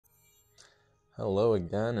Hello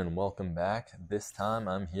again and welcome back. This time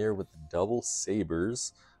I'm here with the double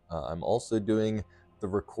sabers. I'm also doing the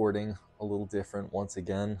recording a little different once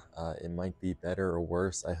again. It might be better or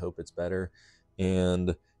worse. I hope it's better.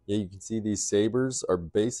 And yeah, you can see these sabers are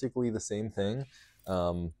basically the same thing.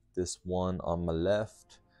 This one on my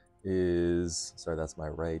left is, sorry, that's my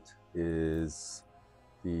right, is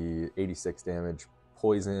the 86 damage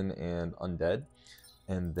poison and undead.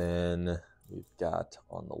 And then we've got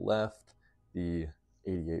on the left the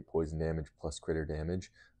 88 poison damage plus critter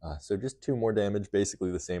damage. So just 2 more damage,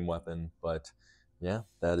 basically the same weapon, but yeah,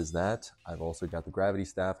 that is that. I've also got the gravity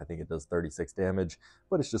staff. I think it does 36 damage,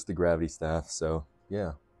 but it's just the gravity staff. So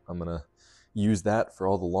yeah, I'm gonna use that for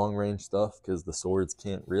all the long range stuff because the swords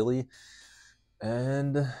can't really.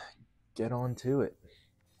 And get on to it.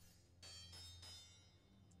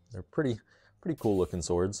 They're pretty cool looking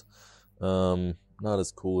swords. Not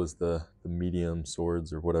as cool as the medium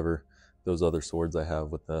swords or whatever those other swords I have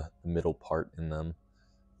with the middle part in them,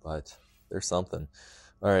 but they're something.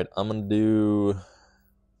 All right, I'm gonna do,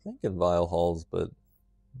 I think in Vile Halls, but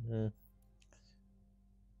I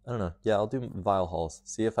don't know. Yeah, I'll do Vile Halls.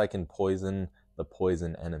 See if I can poison the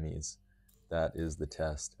poison enemies. That is the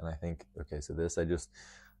test. And I think, okay, so this, I just,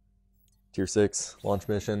 tier 6 launch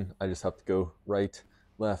mission. I just have to go right,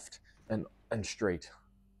 left, and straight.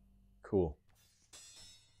 Cool.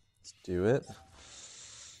 Let's do it.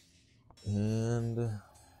 And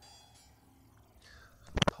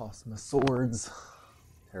toss my swords.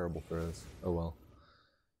 Terrible throws. Oh well.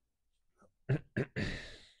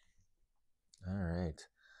 Alright.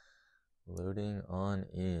 Loading on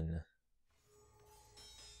in.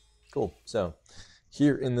 Cool. So,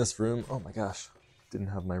 here in this room, oh my gosh, didn't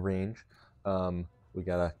have my range. We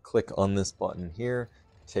gotta click on this button here.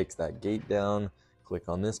 It takes that gate down. Click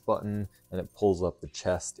on this button, and it pulls up the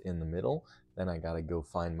chest in the middle. Then I gotta go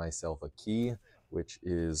find myself a key, which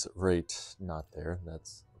is right not there.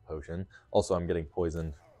 That's a potion. Also, I'm getting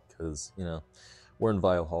poisoned because, you know, we're in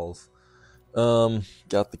Vile Halls.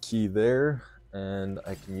 Got the key there, and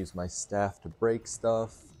I can use my staff to break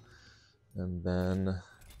stuff, and then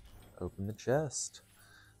open the chest.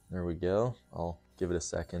 There we go. I'll give it a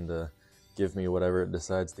second to give me whatever it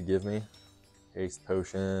decides to give me. Haste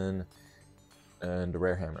potion and a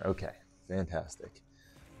rare hammer. Okay, fantastic.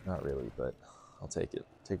 Not really, but I'll take it.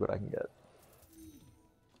 Take what I can get.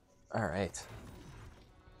 All right.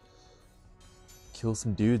 Kill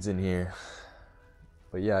some dudes in here.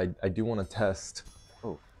 But yeah, I do want to test.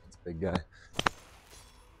 Oh, that's a big guy.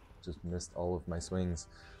 Just missed all of my swings.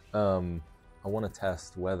 I want to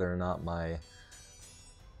test whether or not my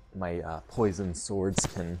poison swords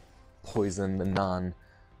can poison the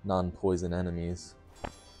non-poison enemies.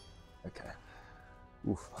 Okay.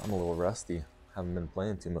 Oof, I'm a little rusty. Haven't been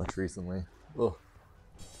playing too much recently. Ugh.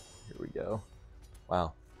 Here we go.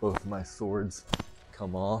 Wow, both my swords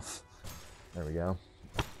come off. There we go.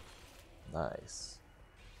 Nice.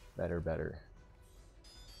 Better.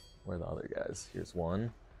 Where are the other guys? Here's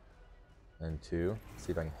 1 and 2.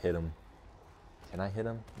 See if I can hit him. Can I hit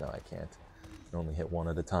him? No, I can't. I can only hit 1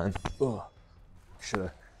 at a time. Ugh. Should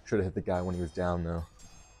have hit the guy when he was down though.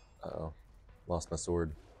 Uh-oh. Lost my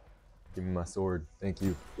sword. Give me my sword. Thank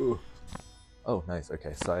you. Ugh. Oh, nice.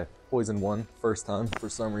 Okay, so I poisoned 1 first time for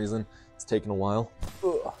some reason. It's taken a while.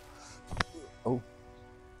 Ugh. Oh.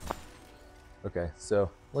 Okay,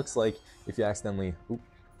 so looks like if you accidentally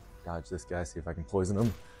dodge this guy, see if I can poison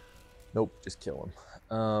him. Nope, just kill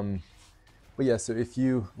him. But yeah, so if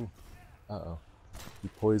you he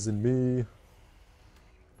poisoned me.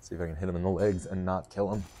 Let's see if I can hit him in the legs and not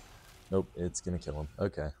kill him. Nope, it's gonna kill him.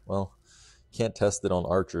 Okay, well, can't test it on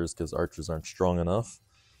archers because archers aren't strong enough.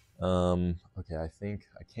 Okay, I think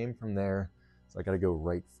I came from there, so I gotta go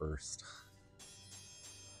right first.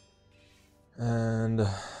 And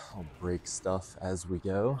I'll break stuff as we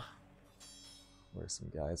go. Where's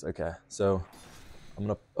some guys? Okay, so I'm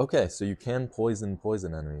gonna, okay, so you can poison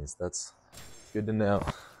enemies. That's good to know.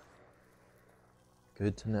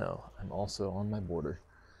 Good to know. I'm also on my border.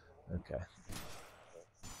 Okay.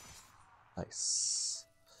 Nice.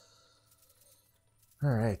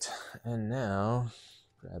 All right, and now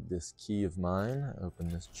grab this key of mine, open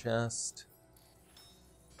this chest,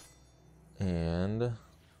 and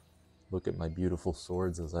look at my beautiful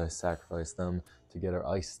swords as I sacrifice them to get our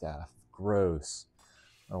ice staff. Gross.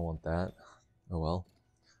 I don't want that. Oh well.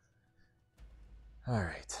 All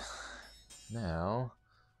right. Now,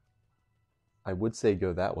 I would say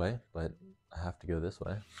go that way, but I have to go this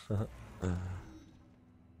way.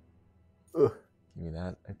 Ugh. Give me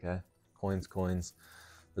that. Okay. Coins.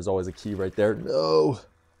 There's always a key right there. No!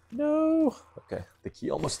 Okay, the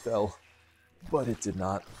key almost fell, but it did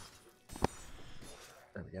not.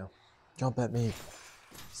 There we go. Jump at me.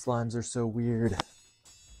 Slimes are so weird.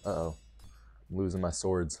 Uh-oh. I'm losing my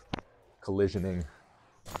swords. Collisioning.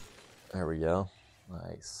 There we go.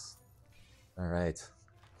 Nice. Alright.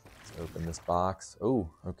 Let's open this box. Oh,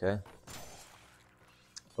 okay.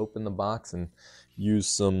 Open the box and use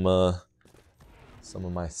some of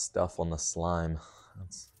my stuff on the slime.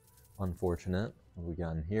 That's unfortunate. What we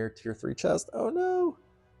got in here? Tier 3 chest. Oh no!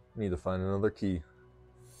 Need to find another key.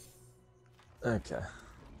 Okay.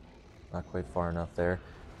 Not quite far enough there.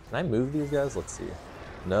 Can I move these guys? Let's see.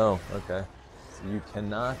 No. Okay. So you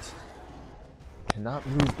cannot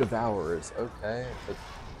move devourers. Okay.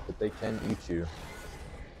 But they can eat you.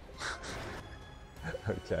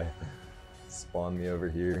 Okay. Spawn me over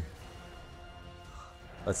here.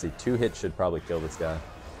 Let's see. 2 hits should probably kill this guy.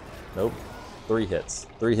 Nope. 3 hits.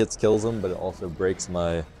 3 hits kills him, but it also breaks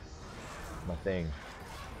my thing.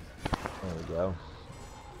 There we go.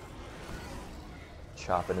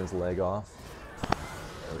 Chopping his leg off.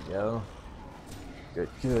 There we go. Good,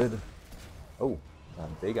 good. Oh,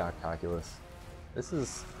 big calculus. This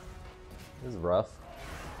is rough.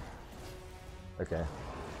 Okay.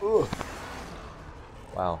 Ooh.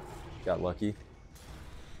 Wow, got lucky.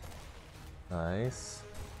 Nice.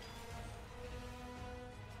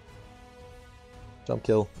 Jump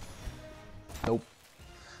kill. Nope.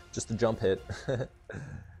 Just a jump hit.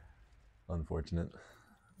 Unfortunate.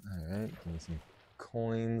 Alright, give me some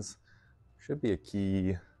coins. Should be a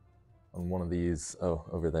key on one of these. Oh,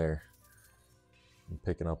 over there. I'm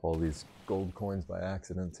picking up all these gold coins by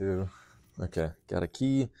accident too. Okay, got a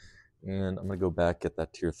key. And I'm gonna go back, get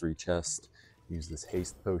that tier 3 chest. Use this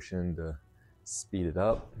haste potion to speed it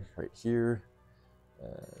up right here.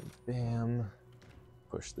 And bam.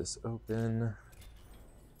 Push this open.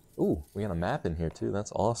 Ooh, we got a map in here too.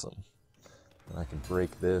 That's awesome. And I can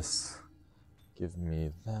break this. Give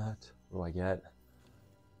me that. What do I get?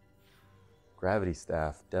 Gravity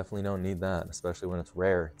staff. Definitely don't need that, especially when it's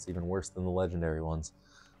rare. It's even worse than the legendary ones.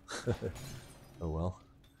 Oh well.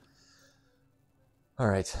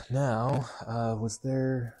 Alright, now, was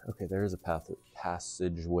there... Okay, there is a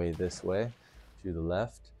passageway this way to the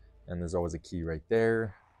left. And there's always a key right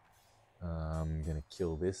there. I'm gonna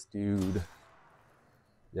kill this dude.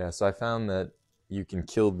 Yeah, so I found that you can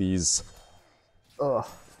kill these... Ugh.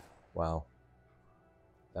 Wow.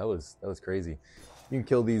 That was crazy. You can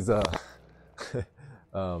kill these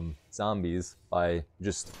zombies by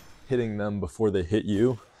just hitting them before they hit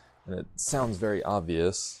you. And it sounds very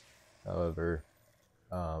obvious. However,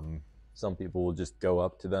 some people will just go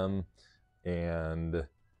up to them, and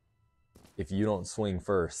if you don't swing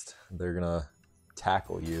first, they're gonna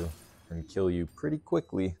tackle you and kill you pretty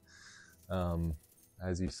quickly.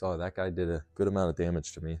 As you saw, that guy did a good amount of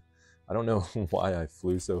damage to me. I don't know why I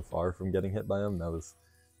flew so far from getting hit by him. That was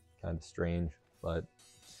kind of strange, but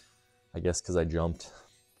I guess because I jumped.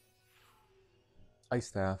 Ice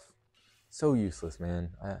staff. So useless, man.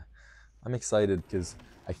 I'm excited because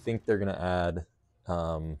I think they're going to add...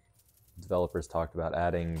 developers talked about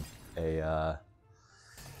adding a...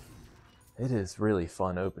 It is really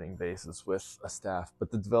fun opening bases with a staff, but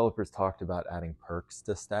the developers talked about adding perks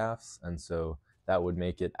to staffs, and so that would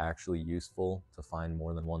make it actually useful to find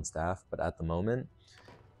more than one staff. But at the moment,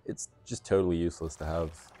 it's just totally useless to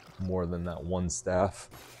have more than that one staff.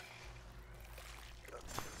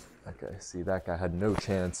 Okay, see, that guy had no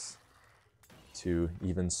chance to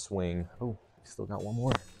even swing. Oh, we still got one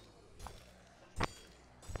more.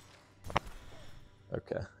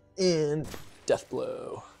 Okay, and death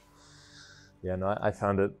blow. Yeah, no, I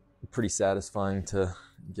found it pretty satisfying to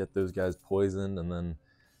get those guys poisoned and then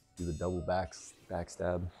do the double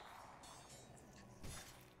backstab.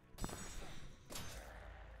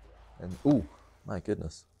 And ooh, my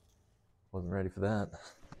goodness, wasn't ready for that.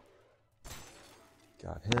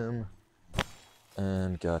 Got him,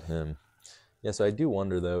 and got him. Yeah, so I do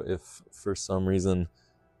wonder though if for some reason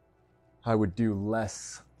I would do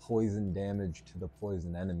less poison damage to the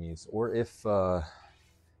poison enemies, or if I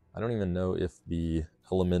don't even know if the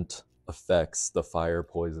element affects the fire,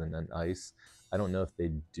 poison, and ice. I don't know if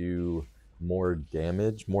they do more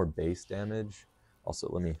damage, more base damage. Also,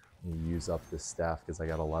 let me use up this staff because I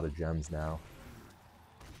got a lot of gems now.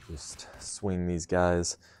 Just swing these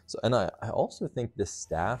guys. So, and I also think this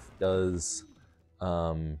staff does,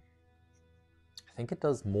 I think it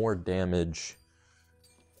does more damage.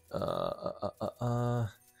 I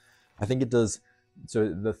think it does,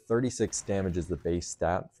 so the 36 damage is the base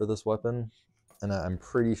stat for this weapon. And I'm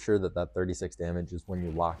pretty sure that that 36 damage is when you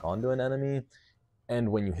lock onto an enemy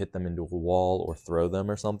and when you hit them into a wall or throw them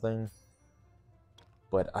or something.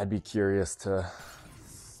 But I'd be curious to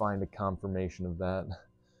find a confirmation of that.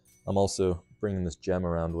 I'm also bringing this gem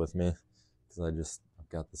around with me because I've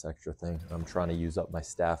got this extra thing. I'm trying to use up my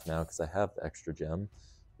staff now because I have the extra gem,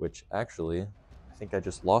 which actually, I think I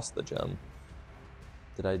just lost the gem.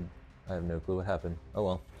 Did I have no clue what happened. Oh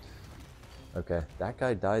well. Okay, that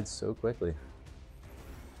guy died so quickly.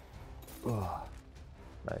 Oh,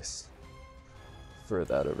 nice. Throw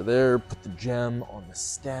that over there, put the gem on the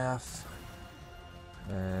staff,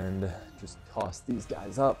 and just toss these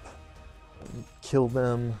guys up and kill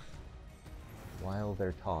them while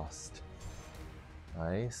they're tossed.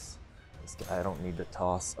 Nice. This guy I don't need to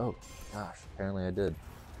toss. Oh gosh, apparently I did.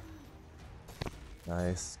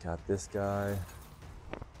 Nice, got this guy.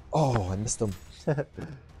 Oh, I missed him.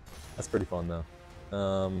 That's pretty fun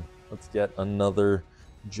though. Let's get another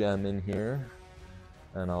gem in here,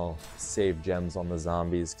 and I'll save gems on the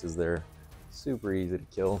zombies because they're super easy to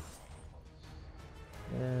kill.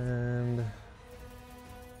 And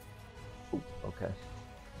ooh, okay,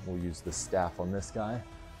 we'll use the staff on this guy.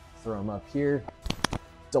 Throw him up here.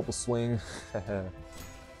 Double swing.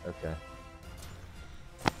 Okay.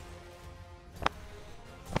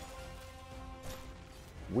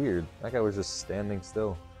 Weird. That guy was just standing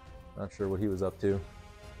still. Not sure what he was up to.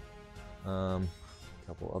 A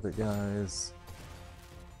couple other guys.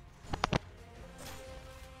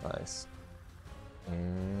 Nice.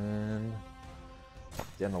 And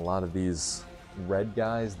getting a lot of these red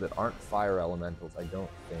guys that aren't fire elementals, I don't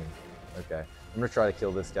think. Okay. I'm gonna try to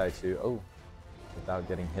kill this guy too. Oh, without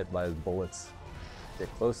getting hit by his bullets. Get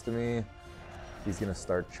close to me. He's gonna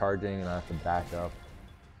start charging and I have to back up.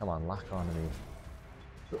 Come on, lock onto me.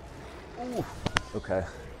 Ooh. Okay.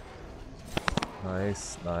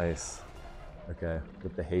 Nice, nice. Okay,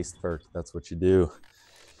 with the haste perk, that's what you do.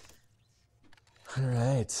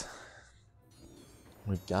 Alright.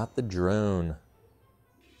 We got the drone.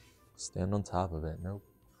 Stand on top of it. Nope.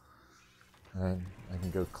 Alright, I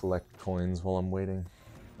can go collect coins while I'm waiting.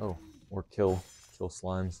 Oh, or kill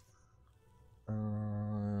slimes.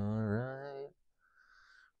 Alright.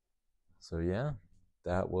 So yeah,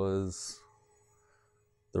 that was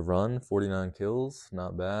the run. 49 kills,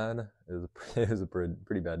 not bad. It was a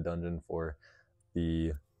pretty bad dungeon for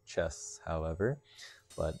the chests, however,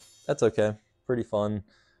 but that's okay. Pretty fun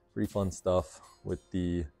stuff with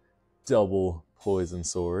the double poison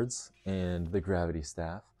swords and the gravity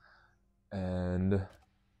staff. And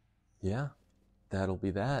yeah, that'll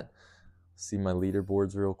be that. See my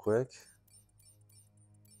leaderboards real quick.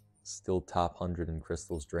 Still top 100 in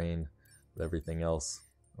crystals drained, but everything else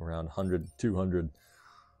around 100, 200.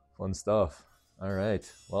 Fun stuff. All right.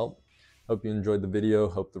 Well, hope you enjoyed the video.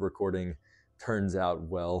 Hope the recording turns out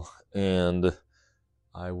well. And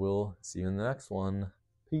I will see you in the next one.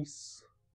 Peace.